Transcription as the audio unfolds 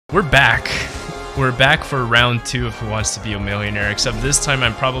We're back. We're back for round 2 of Who Wants to Be a Millionaire, except this time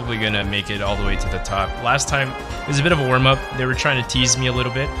I'm probably gonna make it all the way to the top. Last time, it was a bit of a warm-up. They were trying to tease me a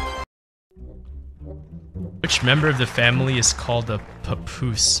little bit. Which member of the family is called a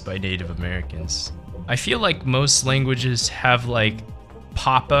papoose by Native Americans? I feel like most languages have like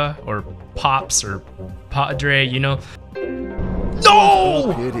papa or pops or padre, you know?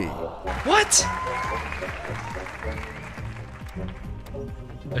 No! What?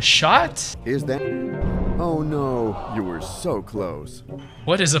 A shot? Is that? Oh no, you were so close.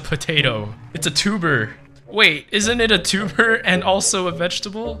 What is a potato? It's a tuber. Wait, isn't it a tuber and also a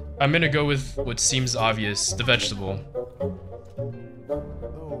vegetable? I'm gonna go with what seems obvious, the vegetable.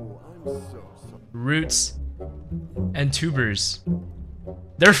 Oh, I'm so sorry. Roots and tubers.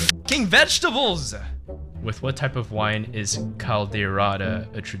 They're fucking vegetables! With what type of wine is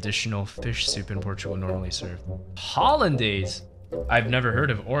caldeirada, a traditional fish soup in Portugal, normally served? Hollandaise? I've never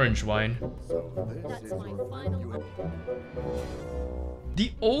heard of orange wine.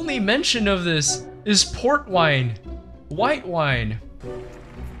 The only mention of this is port wine, white wine.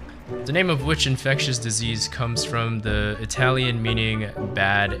 The name of which infectious disease comes from the Italian meaning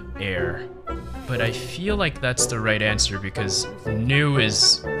bad air. But I feel like that's the right answer because new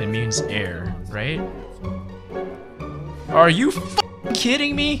it means air, right? Are you f***ing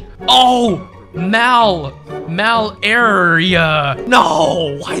kidding me? Oh! Malaria.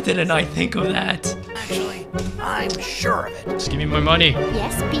 No, why didn't I think of that? Actually, I'm sure of it. Just give me my money.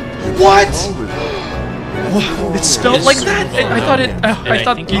 Yes, Pete. What? It's spelled like that? I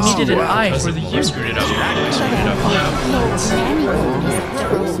thought you needed an I for the U. Screwed it up.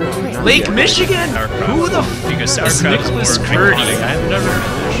 Lake Michigan? Who the f is Nicholas Purdy? I've never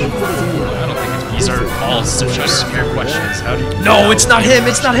heard of this. I don't think these are all such obscure questions. How do you? No, it's not him.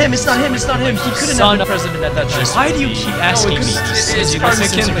 It's not him. It's not him. It's not him. He couldn't have been president at that time. Why do you keep asking me? It's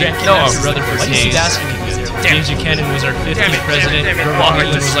McKinley. No, Rutherford Hayes. James Buchanan was our 15th president. Romulan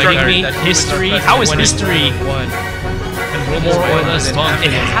was like our history. How is history more or less bunk?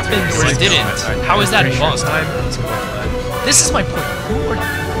 It happened or it didn't. How is that bunk? This is my point.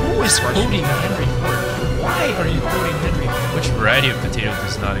 Who is quoting Henry Ford? Why are you quoting Henry Ford? Which variety of potato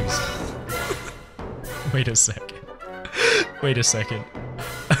does not exist? Wait a second. Wait a second.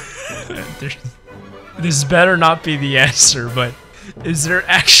 This better not be the answer, but is there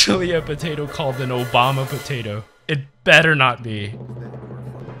actually a potato called an Obama potato? It better not be.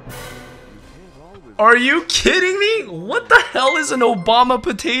 Are you kidding me? What the hell is an Obama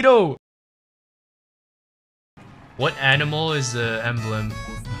potato? What animal is the emblem?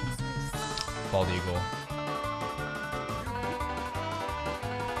 Bald eagle.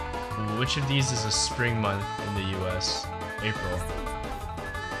 Which of these is a spring month in the US? April.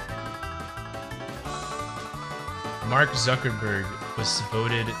 Mark Zuckerberg was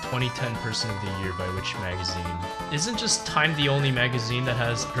voted 2010 Person of the Year by which magazine? Isn't just Time the only magazine that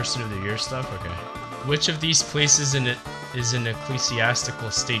has Person of the Year stuff? Okay. Which of these places is an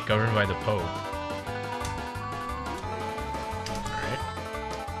ecclesiastical state governed by the Pope? Alright.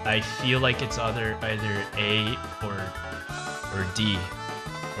 I feel like it's either A or D.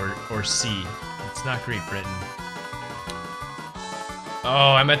 Or C. It's not Great Britain.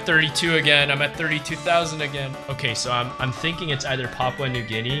 Oh, I'm at 32 again. I'm at 32,000 again. Okay, so I'm thinking it's either Papua New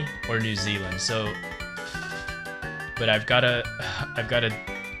Guinea or New Zealand. So, but I've gotta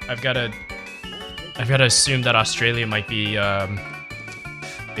assume that Australia might be.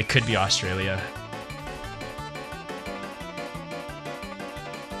 It could be Australia.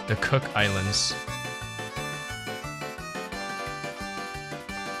 The Cook Islands.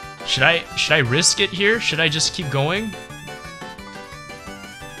 Should I risk it here? Should I just keep going?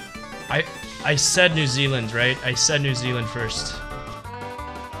 I said New Zealand, right? I said New Zealand first.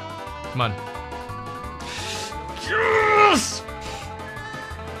 Come on. Yes!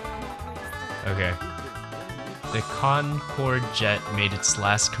 Okay. The Concorde jet made its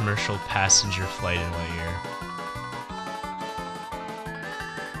last commercial passenger flight in what year?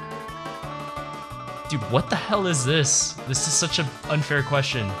 Dude, what the hell is this? This is such an unfair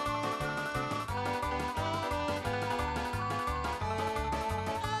question.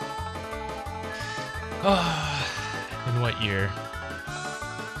 In what year?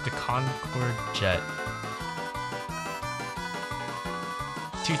 The Concorde jet.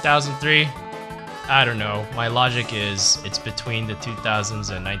 2003? I don't know. My logic is it's between the 2000s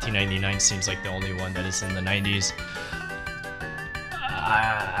and 1999 seems like the only one that is in the 90s.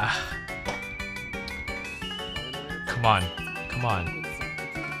 Come on. Come on.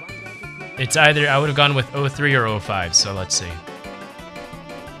 It's either I would have gone with 03 or 05, so let's see.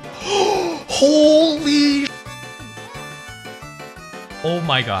 Holy Oh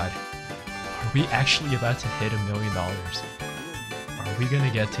my god. Are we actually about to hit $1 million? Are we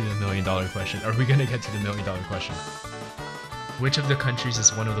gonna get to the $1 million question? Are we gonna get to the $1 million question? Which of the countries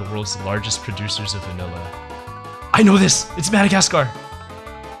is one of the world's largest producers of vanilla? I know this! It's Madagascar!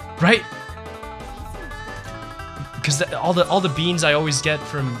 Right? Because all the beans I always get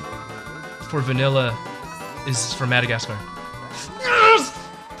for vanilla is from Madagascar. Yes!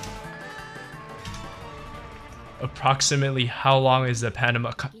 Approximately how long is the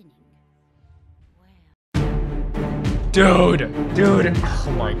Panama Dude!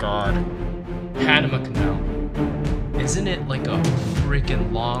 Oh my god. Panama Canal. Isn't it like a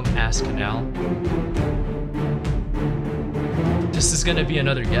freaking long ass canal? This is gonna be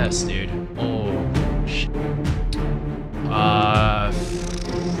another guess, dude. Oh shit.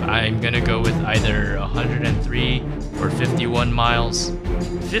 I'm gonna go with either 103 or 51 miles.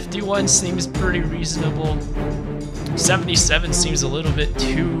 51 seems pretty reasonable. 77 seems a little bit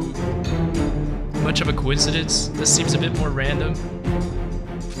too much of a coincidence. This seems a bit more random.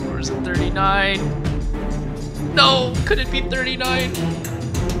 Or is it 39? No, could it be 39?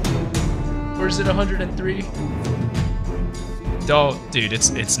 Or is it 103? Oh, dude,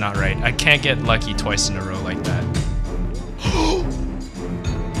 it's not right. I can't get lucky twice in a row like that.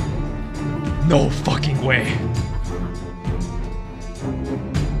 No fucking way.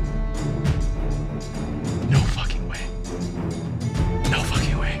 No fucking way. No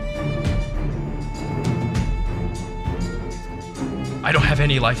fucking way. I don't have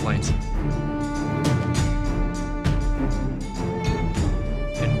any lifelines.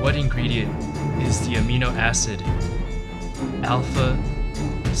 And what ingredient is the amino acid alpha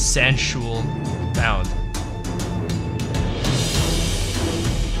sensual found?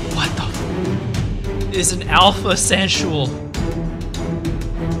 What the f is an alpha sensual?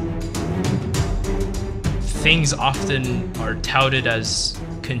 Things often are touted as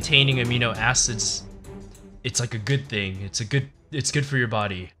containing amino acids. It's like a good thing. It's good for your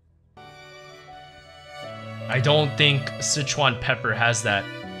body. I don't think Sichuan pepper has that.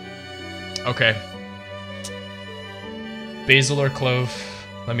 Okay. Basil or clove?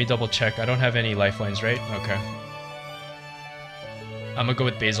 Let me double check. I don't have any lifelines, right? Okay. I'm gonna go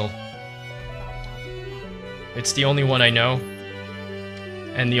with basil. It's the only one I know.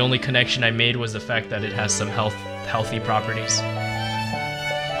 And the only connection I made was the fact that it has some healthy properties.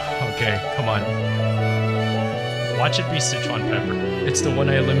 Okay, come on. Watch it be Sichuan pepper. It's the one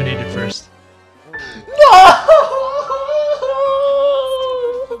I eliminated first. No!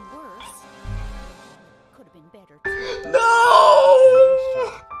 No!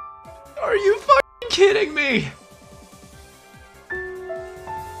 Are you fucking kidding me?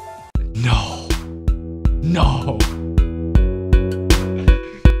 No. No.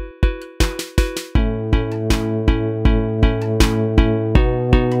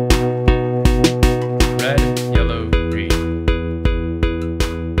 Red, yellow, green.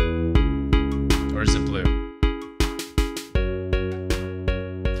 Or is it blue?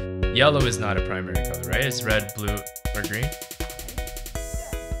 Yellow is not a primary color, right? It's red, blue, or green?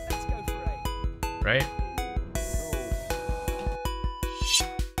 Right?